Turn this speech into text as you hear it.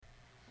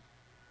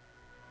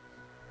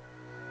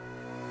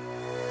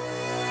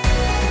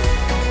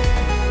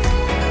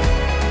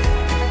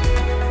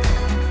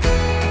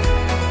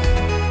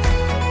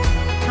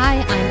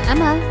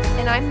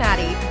I'm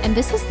Maddie. And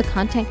this is the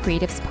Content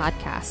Creatives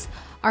Podcast.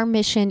 Our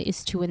mission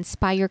is to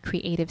inspire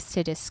creatives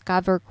to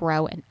discover,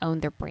 grow, and own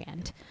their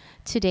brand.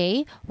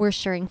 Today, we're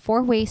sharing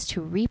 4 ways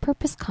to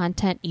repurpose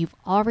content you've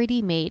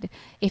already made.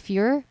 If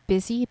you're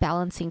busy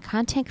balancing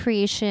content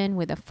creation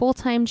with a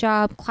full-time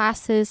job,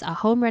 classes, a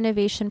home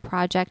renovation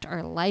project,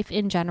 or life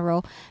in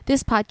general,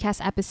 this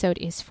podcast episode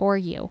is for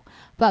you.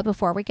 But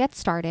before we get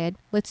started,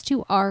 let's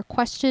do our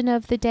question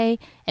of the day.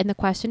 And the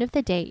question of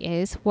the day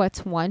is,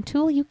 what's one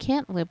tool you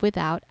can't live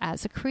without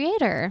as a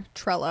creator?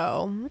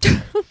 Trello.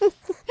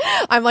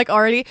 I'm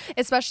already,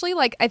 especially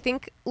I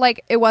think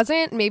it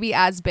wasn't maybe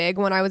as big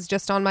when I was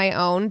just on my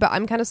own, but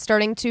I'm kind of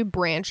starting to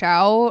branch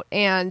out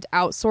and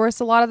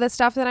outsource a lot of the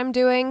stuff that I'm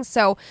doing.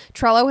 So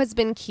Trello has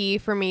been key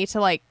for me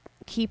to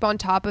keep on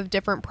top of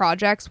different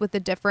projects with the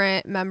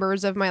different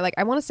members of my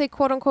I want to say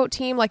quote unquote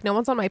team. No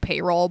one's on my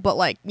payroll, but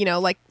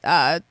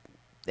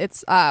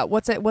it's oh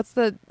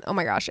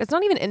my gosh, it's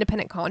not even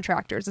independent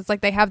contractors. It's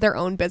they have their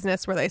own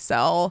business where they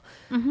sell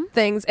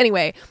things.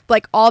 Anyway,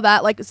 all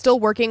that, still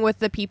working with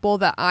the people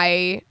that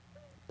I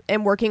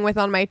am working with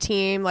on my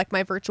team,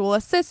 my virtual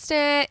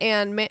assistant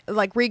and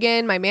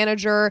Regan, my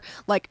manager.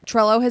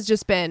 Trello has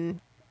just been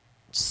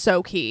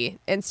so key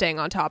in staying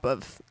on top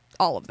of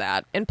all of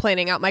that and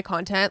planning out my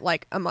content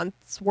a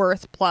month's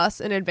worth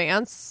plus in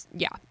advance.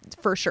 Yeah,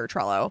 for sure,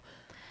 Trello.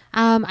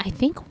 I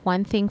think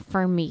one thing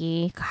for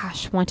me,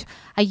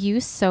 I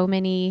use so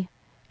many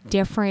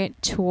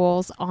different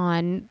tools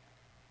on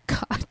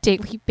a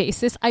daily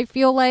basis. I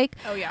feel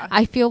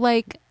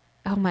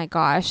oh my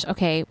gosh.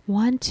 Okay.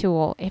 One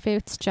tool, if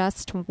it's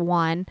just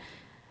one,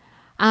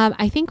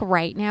 I think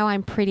right now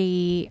I'm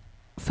pretty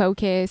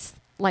focused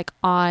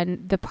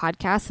on the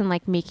podcast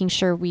and making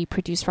sure we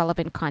produce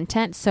relevant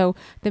content. So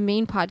the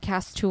main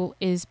podcast tool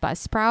is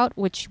Buzzsprout,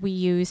 which we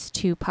use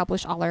to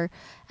publish all our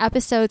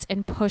episodes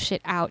and push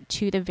it out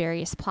to the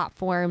various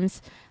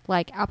platforms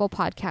like Apple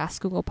Podcasts,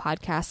 Google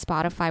Podcasts,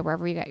 Spotify,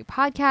 wherever you get your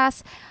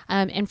podcasts.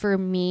 And for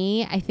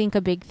me, I think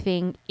a big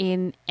thing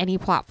in any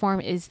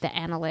platform is the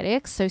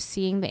analytics. So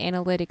seeing the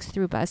analytics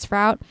through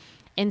Buzzsprout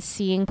and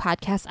seeing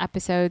podcast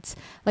episodes,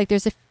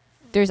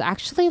 there's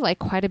actually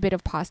quite a bit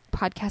of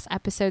podcast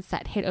episodes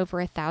that hit over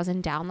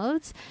 1,000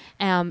 downloads,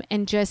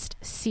 and just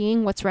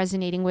seeing what's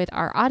resonating with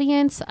our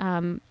audience,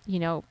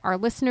 our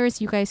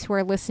listeners, you guys who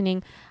are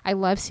listening. I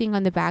love seeing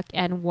on the back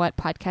end what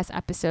podcast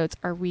episodes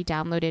are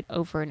re-downloaded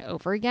over and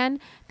over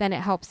again. Then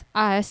it helps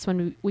us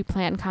when we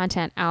plan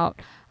content out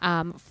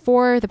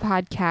for the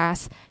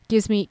podcast,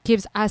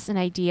 gives us an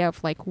idea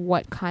of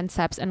what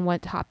concepts and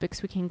what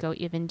topics we can go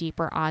even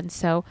deeper on.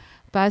 So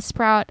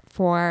Buzzsprout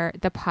for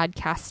the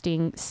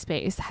podcasting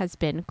space has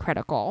been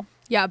critical.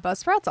 Yeah,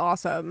 Buzzsprout's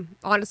awesome.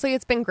 Honestly,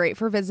 it's been great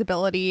for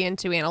visibility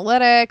into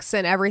analytics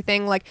and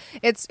everything.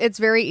 It's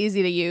very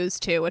easy to use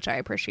too, which I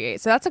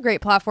appreciate. So that's a great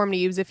platform to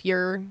use if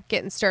you're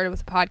getting started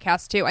with a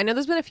podcast too. I know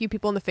there's been a few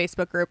people in the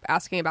Facebook group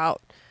asking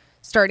about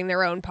starting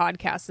their own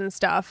podcasts and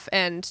stuff.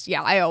 And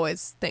yeah, I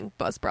always think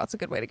Buzzsprout's a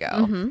good way to go.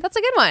 Mm-hmm. That's a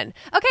good one.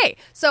 Okay,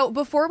 so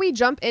before we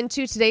jump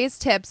into today's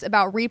tips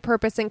about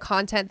repurposing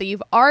content that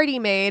you've already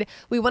made,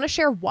 we want to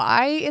share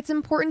why it's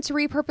important to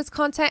repurpose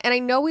content. And I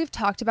know we've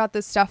talked about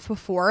this stuff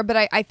before,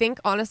 but I think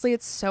honestly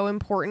it's so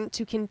important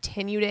to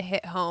continue to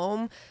hit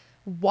home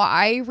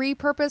why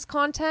repurpose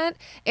content.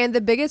 And the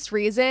biggest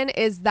reason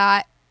is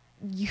that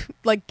you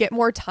get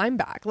more time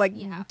back.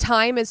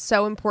 Time is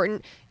so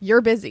important.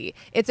 You're busy.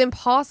 It's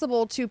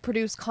impossible to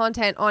produce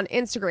content on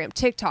Instagram,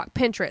 TikTok,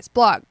 Pinterest,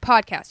 blog,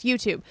 podcast,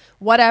 YouTube,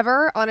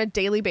 whatever on a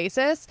daily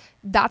basis.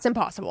 That's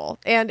impossible.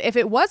 And if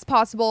it was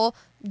possible,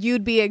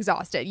 you'd be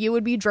exhausted. You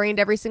would be drained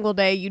every single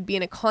day. You'd be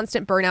in a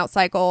constant burnout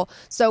cycle.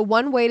 So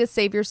one way to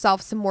save yourself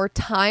some more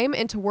time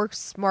and to work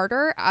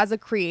smarter as a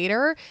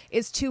creator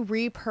is to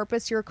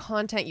repurpose your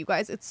content, you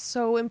guys. It's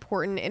so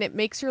important and it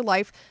makes your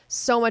life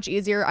so much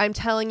easier. I'm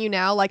telling you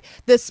now,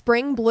 the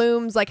spring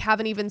blooms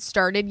haven't even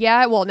started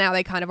yet. Well, now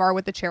they kind of are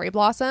with the cherry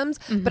blossoms,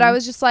 but I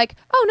was just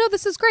oh no,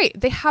 this is great.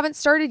 They haven't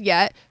started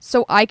yet.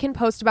 So I can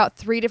post about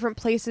 3 different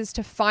places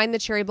to find the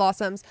cherry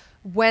blossoms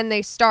when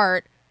they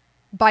start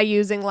by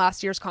using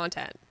last year's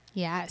content.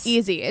 Yes.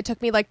 Easy. It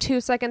took me 2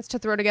 seconds to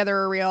throw together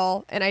a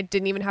reel, and I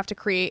didn't even have to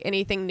create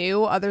anything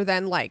new other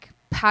than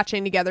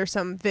patching together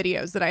some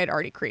videos that I had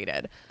already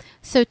created.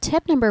 So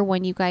tip number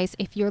 1, you guys,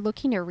 if you're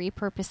looking to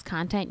repurpose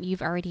content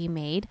you've already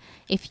made,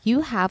 if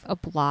you have a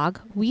blog,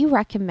 we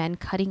recommend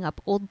cutting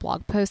up old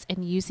blog posts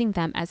and using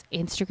them as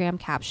Instagram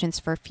captions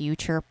for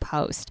future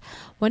posts.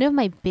 One of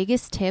my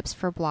biggest tips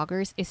for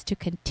bloggers is to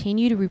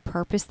continue to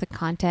repurpose the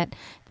content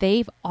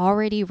they've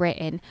already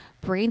written.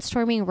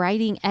 Brainstorming,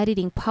 writing,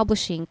 editing,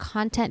 publishing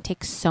content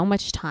takes so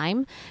much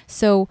time.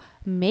 So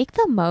make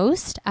the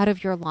most out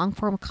of your long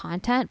form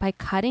content by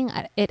cutting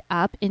it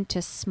up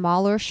into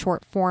smaller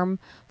short form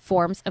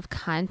forms of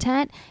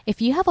content.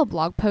 If you have a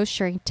blog post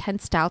sharing 10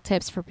 style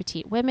tips for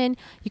petite women,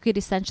 you could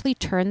essentially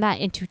turn that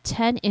into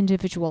 10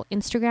 individual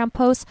Instagram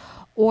posts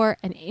or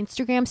an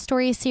Instagram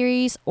story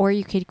series, or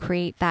you could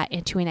create that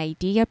into an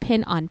idea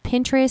pin on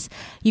Pinterest.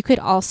 You could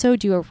also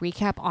do a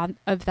recap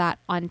of that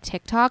on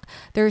TikTok.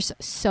 There's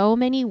so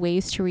many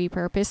ways to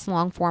repurpose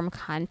long form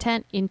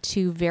content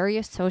into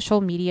various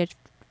social media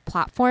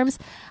platforms.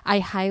 I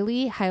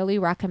highly, highly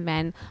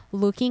recommend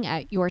looking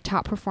at your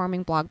top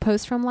performing blog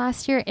posts from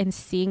last year and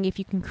seeing if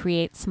you can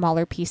create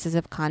smaller pieces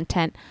of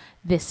content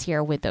this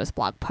year with those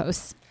blog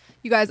posts.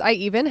 You guys, I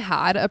even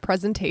had a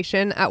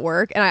presentation at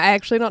work, and I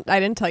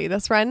didn't tell you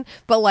this, friend,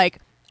 but like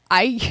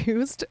I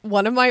used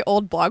one of my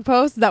old blog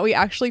posts that we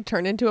actually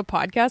turned into a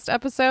podcast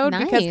episode.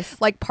 Nice.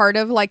 Because like part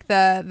of like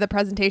the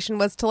presentation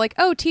was to like,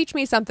 oh, teach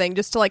me something,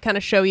 just to like kind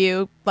of show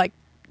you like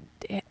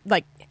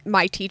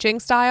my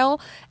teaching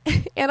style.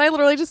 And I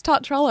literally just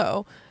taught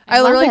Trello.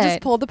 I literally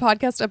just pulled the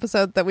podcast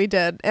episode that we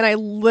did, and I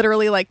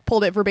literally like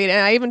pulled it verbatim.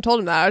 And I even told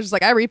him that I was just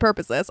like, I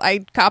repurposed this.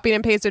 I copied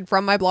and pasted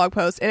from my blog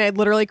post, and I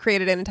literally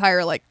created an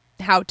entire like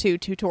how-to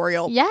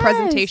tutorial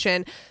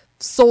presentation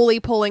solely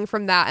pulling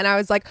from that. And I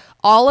was like,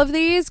 all of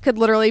these could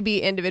literally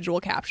be individual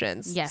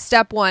captions. Yes.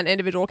 Step 1,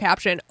 individual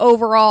caption.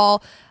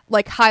 Overall,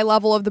 like high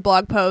level of the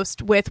blog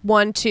post with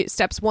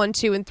steps 1,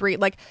 2, and 3.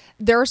 Like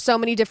there are so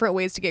many different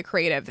ways to get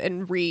creative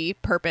and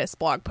repurpose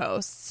blog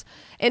posts.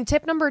 And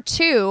tip number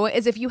 2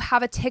 is if you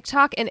have a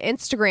TikTok and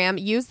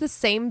Instagram, use the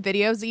same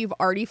videos that you've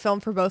already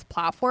filmed for both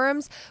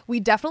platforms. We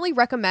definitely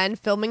recommend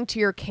filming to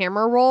your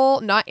camera roll,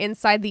 not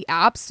inside the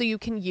app, so you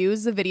can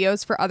use the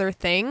videos for other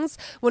things.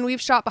 When we've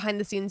shot behind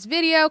the scenes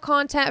video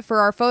content for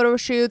our photo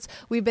shoots,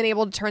 we've been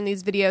able to turn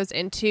these videos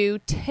into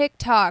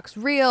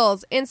TikToks,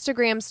 Reels,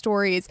 Instagram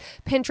stories,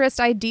 Pinterest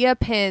idea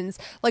pins,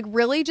 like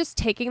really just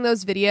taking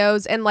those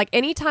videos. And like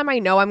anytime I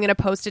know I'm going to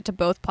post it to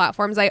both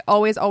platforms, I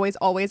always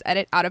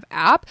edit out of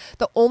app.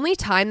 The only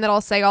time that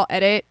I'll say I'll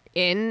edit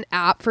in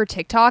app for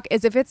TikTok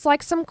is if it's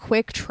like some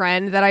quick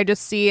trend that I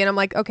just see and I'm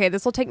like, okay,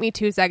 this will take me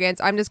 2 seconds.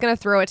 I'm just going to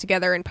throw it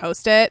together and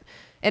post it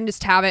and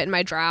just have it in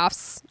my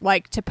drafts,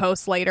 like to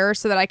post later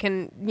so that I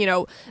can,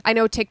 I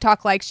know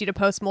TikTok likes you to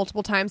post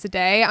multiple times a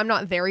day. I'm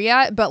not there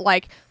yet, but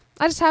like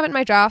I just have it in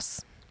my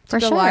drafts. For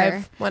sure.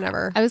 Live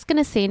whenever. I was going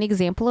to say an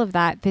example of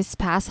that this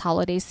past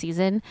holiday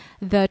season,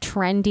 the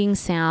trending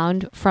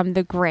sound from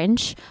The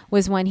Grinch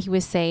was when he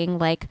was saying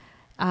like,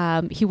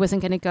 he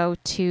wasn't going to go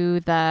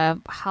to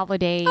the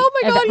holiday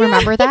event. Yeah.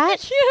 Remember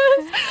that?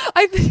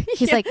 Yes.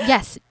 He's like,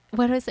 yes.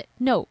 What is it?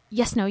 No.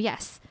 Yes, no,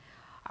 yes.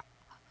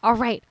 All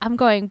right, I'm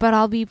going, but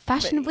I'll be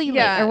fashionably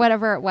late or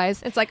whatever it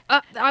was. It's like,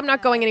 I'm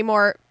not going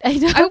anymore. I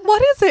know.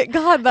 What is it?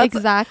 God, that's...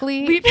 Exactly.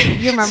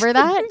 You remember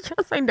that?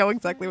 Yes, I know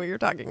exactly what you're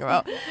talking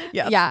about.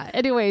 Yes. Yeah.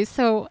 Anyway,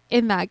 so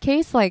in that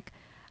case, like,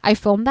 I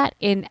filmed that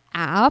in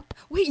app.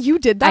 Wait, you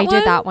did that I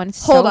did that one.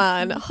 Hold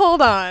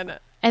on.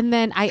 And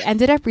then I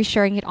ended up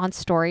resharing it on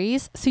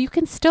stories. So you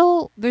can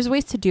still, there's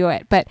ways to do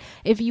it. But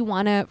if you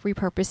want to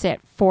repurpose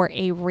it for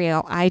a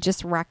reel, I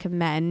just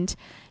recommend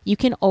you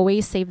can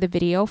always save the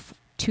video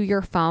to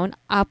your phone,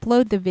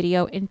 upload the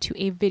video into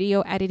a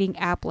video editing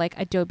app like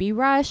Adobe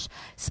Rush,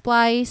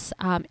 Splice,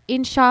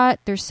 InShot.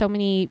 There's so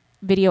many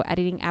video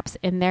editing apps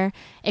in there.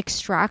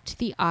 Extract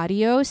the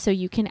audio so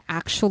you can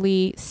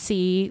actually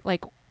see,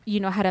 like,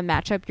 how to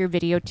match up your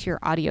video to your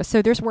audio.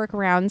 So there's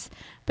workarounds,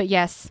 but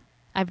yes,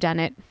 I've done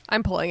it.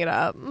 I'm pulling it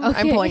up.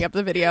 Okay. I'm pulling up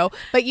the video.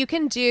 But you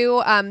can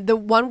do the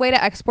one way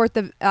to export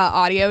the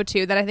audio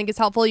too that I think is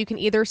helpful. You can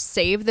either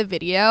save the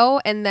video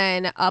and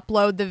then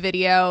upload the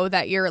video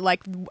that you're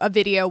like a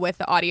video with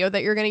the audio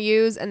that you're going to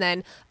use, and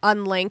then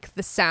unlink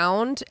the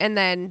sound and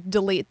then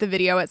delete the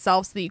video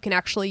itself so that you can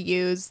actually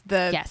use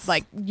the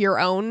like your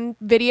own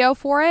video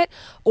for it.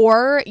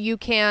 Or you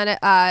can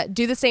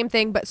do the same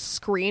thing but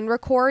screen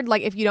record.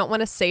 Like if you don't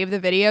want to save the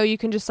video, you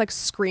can just like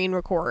screen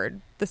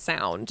record the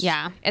sound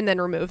and then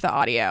remove the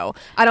audio.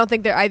 I don't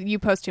think that you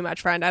post too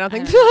much, friend. I don't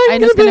think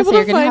I'm just gonna say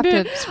you're gonna have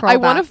to scroll back. I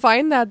want to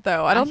find that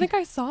though. I don't think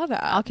I saw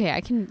that.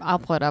 Okay, I'll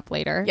pull it up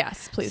later.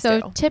 Yes, please.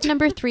 So tip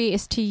number 3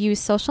 is to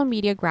use social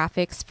media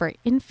graphics for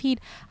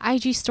in-feed,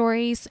 IG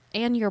stories,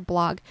 and your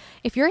blog.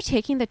 If you're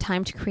taking the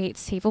time to create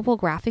savable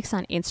graphics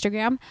on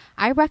Instagram,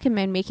 I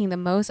recommend making the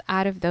most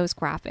out of those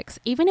graphics.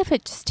 Even if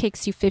it just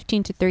takes you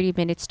 15 to 30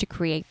 minutes to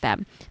create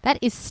them, that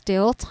is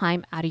still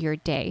time out of your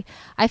day.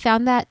 I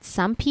found that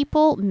some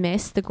people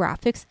miss the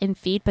graphics in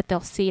feed, but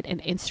they'll see it in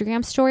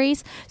Instagram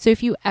stories. So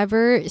if you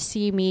ever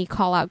see me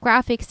call out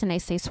graphics and I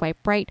say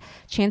swipe right,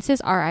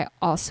 chances are I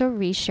also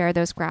reshare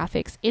those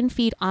graphics in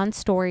feed on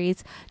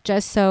stories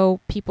just so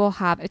people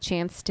have a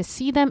chance to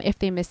see them if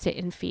they missed it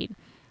in feed.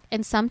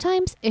 And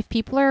sometimes if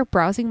people are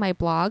browsing my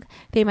blog,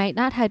 they might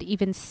not have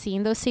even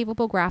seen those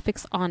savable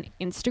graphics on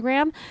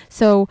Instagram.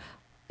 So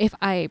if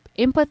I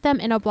input them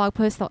in a blog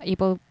post,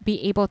 they'll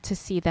be able to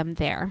see them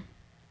there.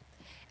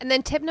 And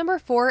then tip number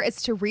 4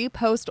 is to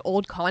repost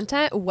old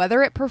content,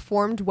 whether it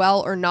performed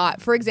well or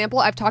not. For example,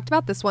 I've talked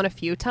about this one a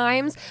few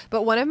times,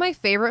 but one of my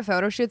favorite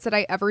photo shoots that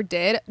I ever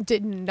did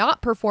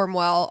not perform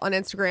well on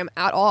Instagram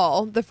at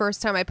all the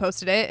first time I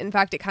posted it. In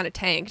fact, it kind of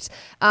tanked.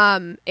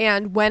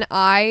 And when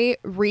I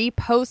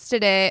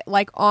reposted it,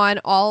 like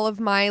on all of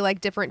my like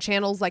different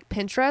channels, like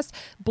Pinterest,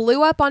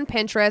 blew up on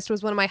Pinterest,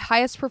 was one of my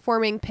highest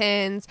performing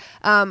pins.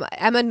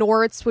 Emma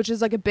Nortz, which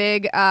is like a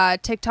big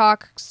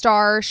TikTok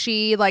star,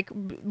 she like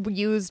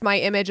used my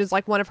image as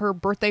like one of her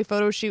birthday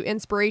photo shoot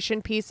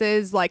inspiration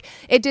pieces. Like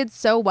it did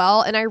so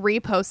well, and I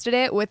reposted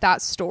it with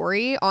that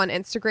story on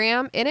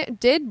Instagram, and it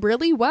did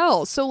really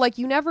well. So like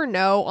you never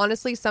know.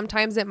 Honestly,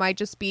 sometimes it might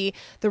just be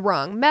the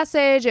wrong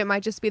message, it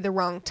might just be the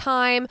wrong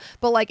time,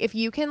 but like if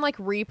you can like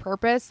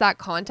repurpose that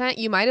content,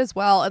 you might as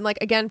well. And like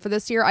again, for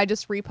this year, I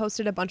just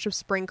reposted a bunch of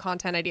spring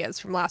content ideas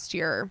from last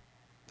year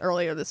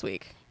earlier this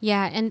week.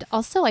 Yeah, and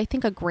also I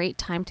think a great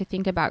time to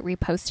think about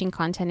reposting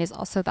content is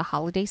also the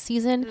holiday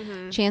season.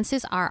 Mm-hmm.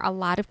 Chances are a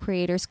lot of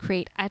creators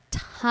create a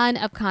ton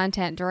of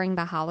content during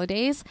the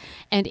holidays,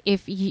 and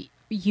if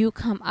you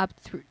come up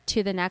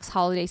to the next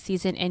holiday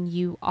season and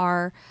you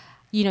are,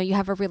 you know, you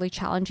have a really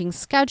challenging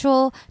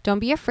schedule, don't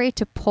be afraid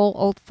to pull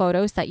old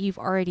photos that you've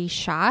already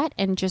shot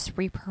and just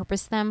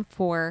repurpose them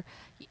for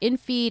in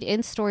feed,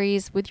 in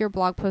stories, with your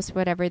blog posts,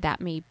 whatever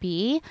that may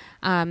be.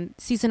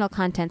 Seasonal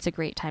content's a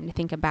great time to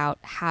think about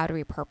how to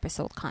repurpose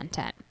old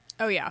content.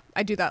 Oh yeah,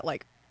 I do that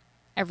like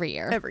every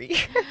year. I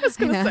was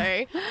going to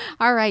say.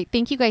 All right.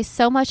 Thank you guys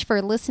so much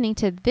for listening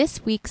to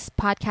this week's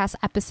podcast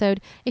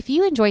episode. If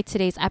you enjoyed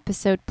today's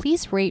episode,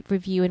 please rate,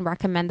 review, and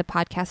recommend the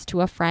podcast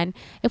to a friend.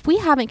 If we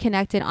haven't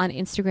connected on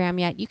Instagram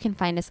yet, you can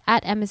find us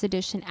at Emma's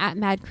Edition, at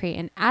Mad Create,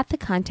 and at the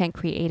Content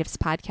Creatives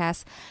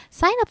Podcast.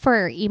 Sign up for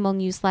our email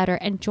newsletter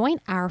and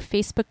join our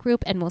Facebook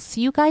group, and we'll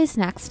see you guys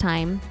next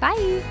time.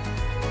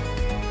 Bye.